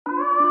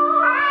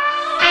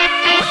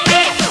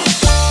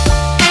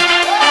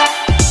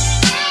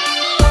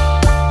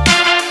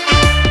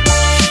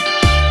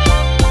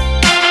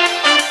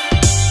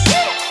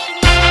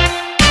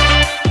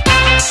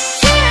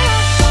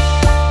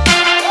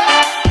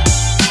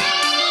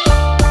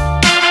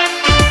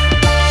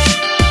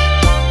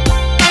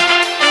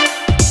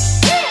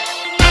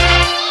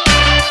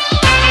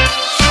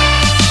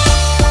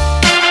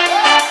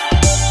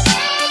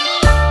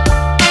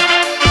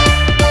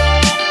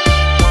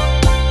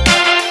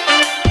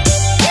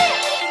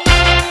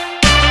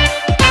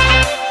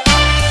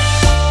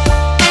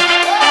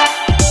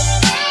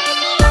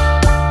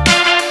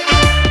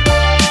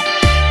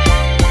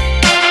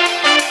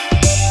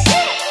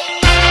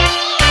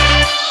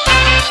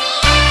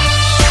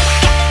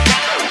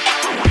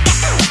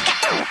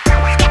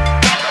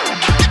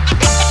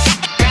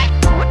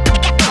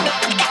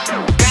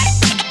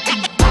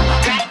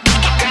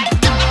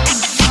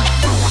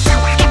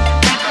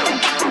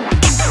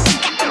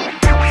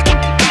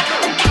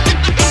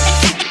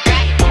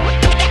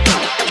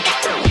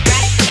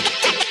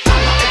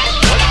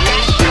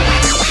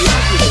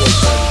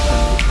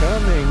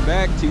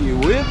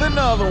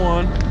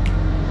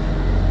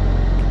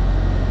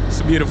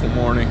Beautiful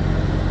morning.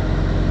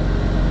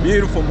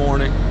 Beautiful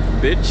morning.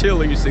 Bit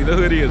chilly. You see the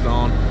hoodie is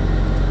on.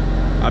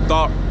 I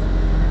thought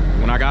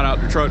when I got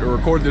out the truck to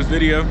record this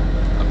video,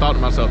 I thought to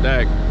myself,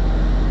 dag,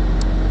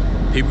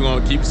 people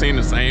gonna keep seeing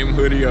the same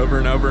hoodie over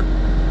and over.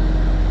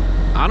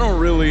 I don't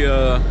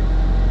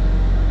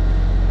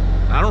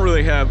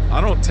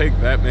take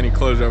that many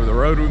clothes over the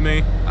road with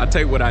me. I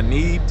take what I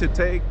need to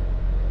take,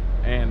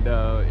 and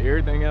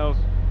everything else,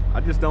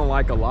 I just don't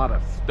like a lot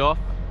of stuff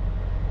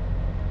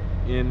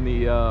in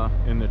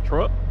the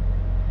truck.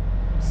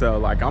 So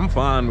like, I'm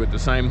fine with the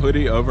same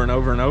hoodie over and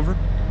over and over.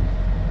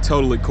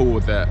 Totally cool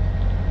with that.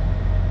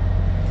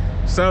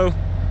 So,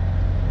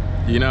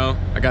 you know,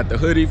 I got the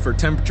hoodie for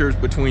temperatures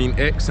between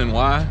X and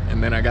Y,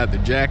 and then I got the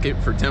jacket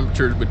for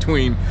temperatures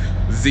between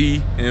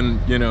Z and,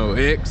 you know,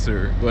 X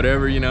or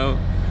whatever, you know,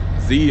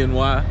 Z and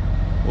Y,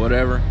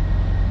 whatever.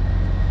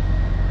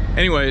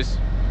 Anyways,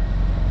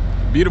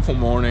 beautiful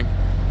morning.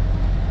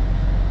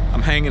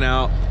 I'm hanging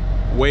out,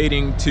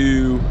 waiting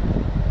to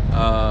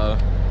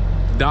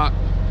dock.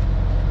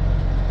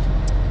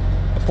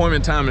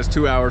 Appointment time is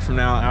 2 hours from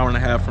now, hour and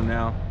a half from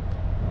now.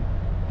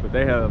 But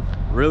they have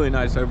really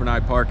nice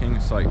overnight parking.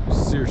 It's like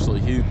seriously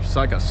huge. It's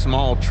like a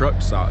small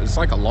truck stop. It's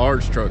like a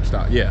large truck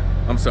stop. Yeah,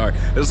 I'm sorry.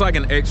 It's like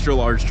an extra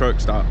large truck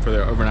stop for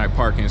their overnight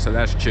parking, so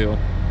that's chill.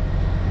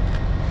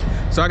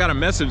 So I got a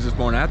message this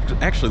morning. I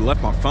actually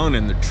left my phone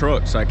in the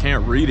truck, so I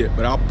can't read it,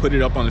 but I'll put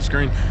it up on the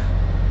screen.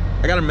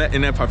 I got a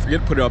and if I forget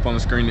to put it up on the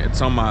screen,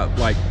 it's on my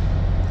like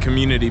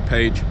community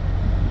page.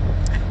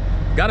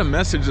 Got a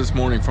message this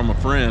morning from a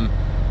friend.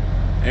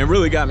 And it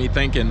really got me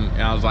thinking,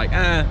 and I was like,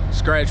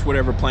 scratch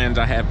whatever plans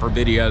I have for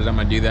videos. I'm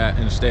gonna do that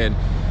instead.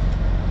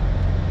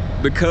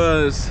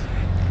 Because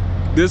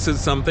this is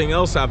something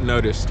else I've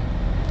noticed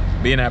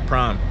being at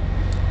Prime.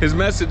 His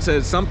message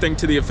says something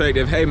to the effect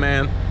of, hey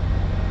man,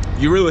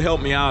 you really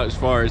helped me out as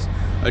far as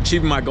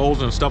achieving my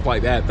goals and stuff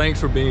like that. Thanks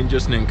for being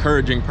just an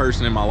encouraging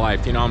person in my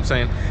life. You know what I'm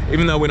saying?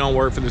 Even though we don't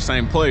work for the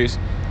same place,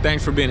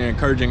 thanks for being an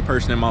encouraging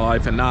person in my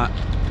life and not,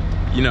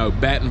 you know,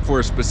 batting for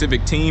a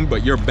specific team,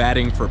 but you're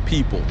batting for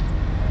people.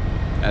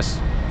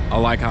 I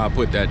like how I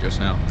put that just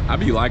now. I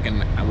be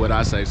liking what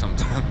I say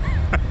sometimes.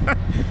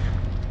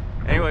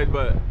 Anyways,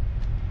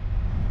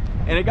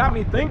 and it got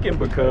me thinking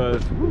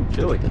because, woo,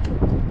 chilly.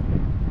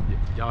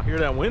 Y'all hear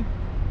that wind?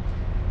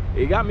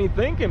 It got me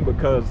thinking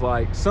because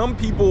like some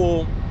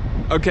people,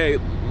 okay,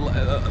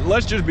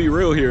 let's just be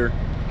real here.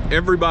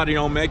 Everybody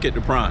don't make it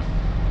to Prime.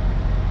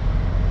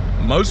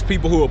 Most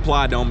people who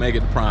apply don't make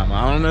it to Prime.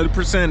 I don't know the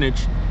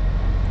percentage,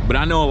 but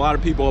I know a lot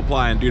of people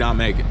apply and do not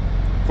make it.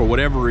 For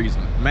whatever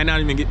reason, may not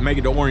even make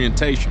it to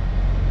orientation.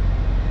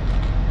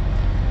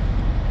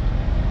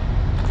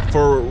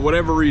 For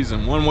whatever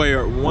reason,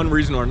 one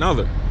reason or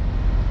another.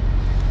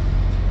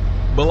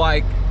 But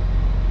like,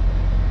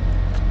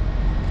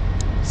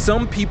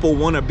 some people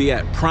want to be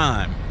at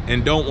Prime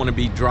and don't want to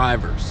be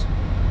drivers.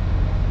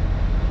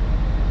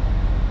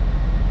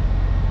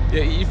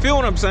 Yeah, you feel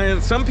what I'm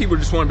saying? Some people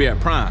just want to be at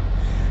Prime,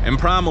 and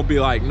Prime will be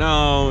like,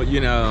 no, you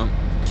know,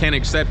 can't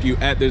accept you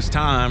at this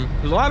time.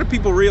 Because a lot of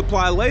people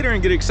reapply later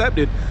and get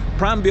accepted.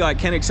 Prime be like,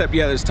 can't accept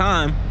you at this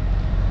time.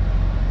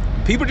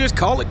 People just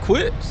call it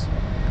quits.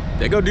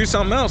 They go do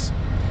something else.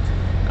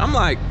 I'm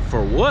like,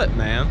 for what,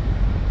 man?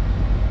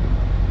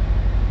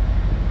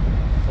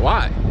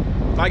 Why?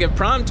 Like, if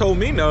Prime told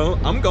me no,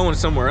 I'm going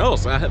somewhere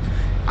else. I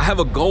have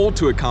a goal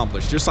to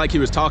accomplish, just like he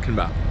was talking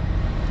about.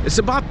 It's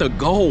about the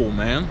goal,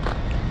 man.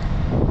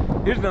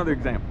 Here's another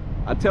example.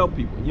 I tell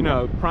people, you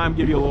know, Prime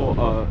give you a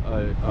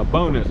little a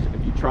bonus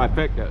if you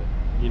trifecta,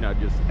 you know,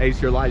 just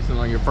ace your license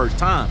on your first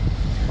time.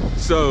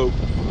 So,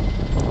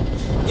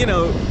 you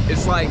know,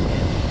 it's like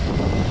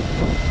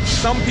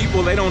some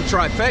people, they don't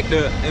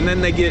trifecta and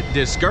then they get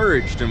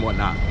discouraged and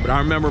whatnot. But I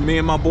remember me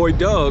and my boy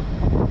Doug,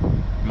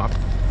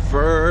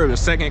 the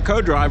second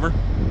co-driver,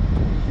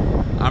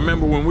 I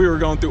remember when we were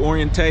going through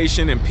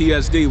orientation and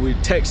PSD,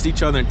 we'd text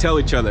each other and tell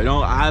each other,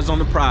 don't, eyes on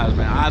the prize,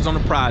 man, eyes on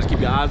the prize, keep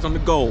your eyes on the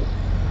goal.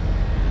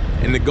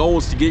 And the goal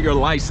is to get your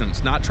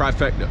license, not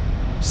trifecta.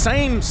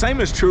 Same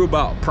is true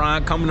about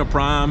Prime, coming to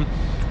Prime,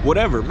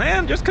 whatever.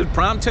 Man, just because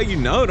Prime tell you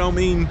no don't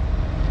mean,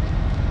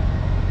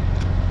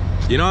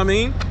 you know what I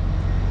mean?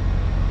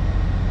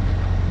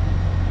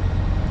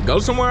 Go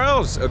somewhere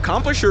else,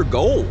 accomplish your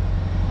goal.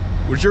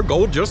 Was your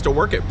goal just to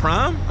work at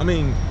Prime? I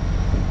mean,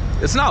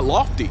 it's not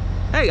lofty.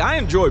 Hey, I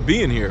enjoy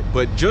being here,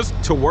 but just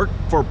to work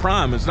for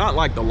Prime is not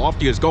like the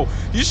loftiest goal.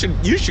 You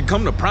should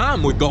come to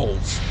Prime with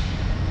goals.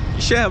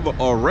 You should have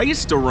a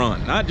race to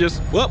run, not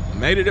just, well,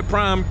 made it at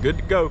Prime, good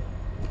to go.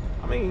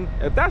 I mean,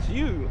 if that's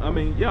you, I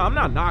mean, yeah, I'm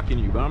not knocking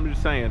you, but I'm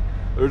just saying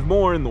there's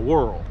more in the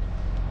world.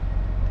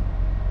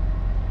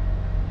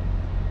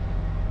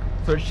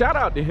 So shout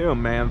out to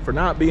him, man, for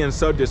not being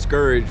so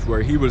discouraged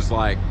where he was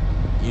like,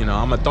 you know,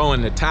 I'm gonna throw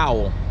in the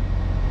towel.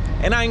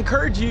 And I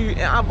encourage you,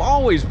 I've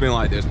always been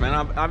like this, man.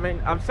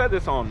 I've said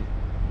this on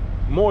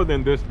more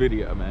than this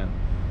video, man.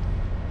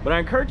 But I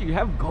encourage you to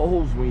have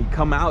goals when you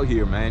come out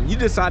here, man. You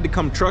decide to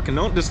come trucking,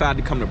 don't decide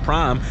to come to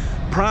Prime.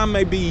 Prime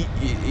may be,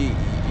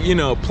 you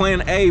know,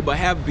 plan A, but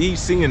have B,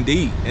 C, and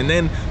D. And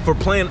then for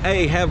plan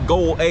A, have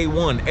goal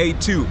A1,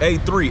 A2,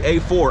 A3,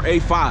 A4,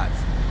 A5.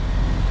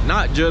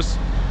 Not just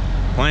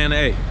plan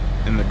A,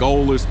 and the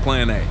goal is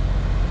plan A.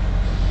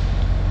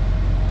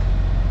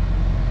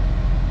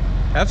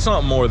 Have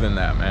something more than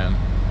that, man.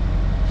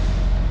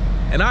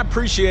 And I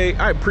appreciate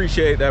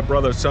that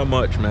brother so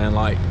much, man.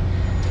 Like,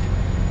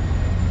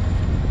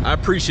 I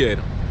appreciate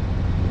him,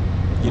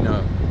 you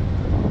know.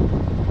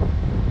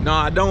 No,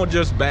 I don't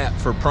just bat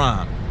for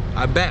Prime.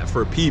 I bat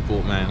for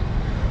people, man.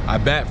 I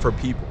bat for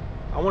people.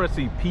 I want to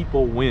see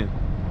people win.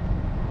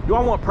 Do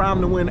I want Prime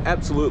to win?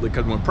 Absolutely,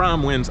 because when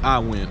Prime wins, I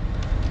win.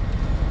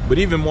 But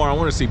even more, I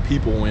want to see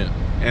people win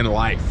in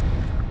life,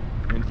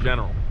 in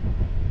general.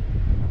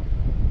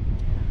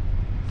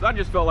 So I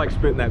just felt like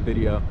spitting that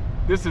video.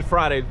 This is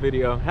Friday's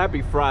video.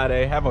 Happy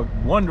Friday. Have a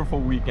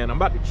wonderful weekend. I'm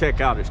about to check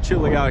out. It's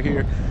chilly out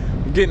here.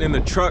 I'm getting in the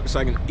truck so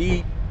I can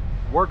eat,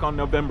 work on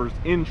November's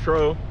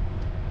intro.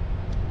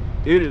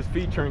 It is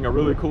featuring a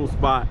really cool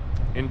spot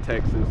in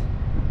Texas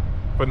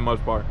for the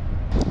most part.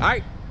 All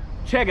right,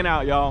 checking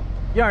out, y'all.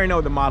 You already know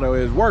what the motto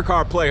is. Work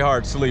hard, play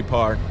hard, sleep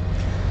hard.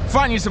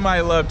 Find you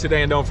somebody to love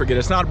today, and don't forget,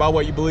 it's not about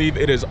what you believe.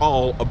 It is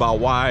all about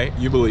why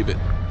you believe it.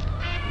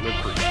 Live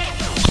free.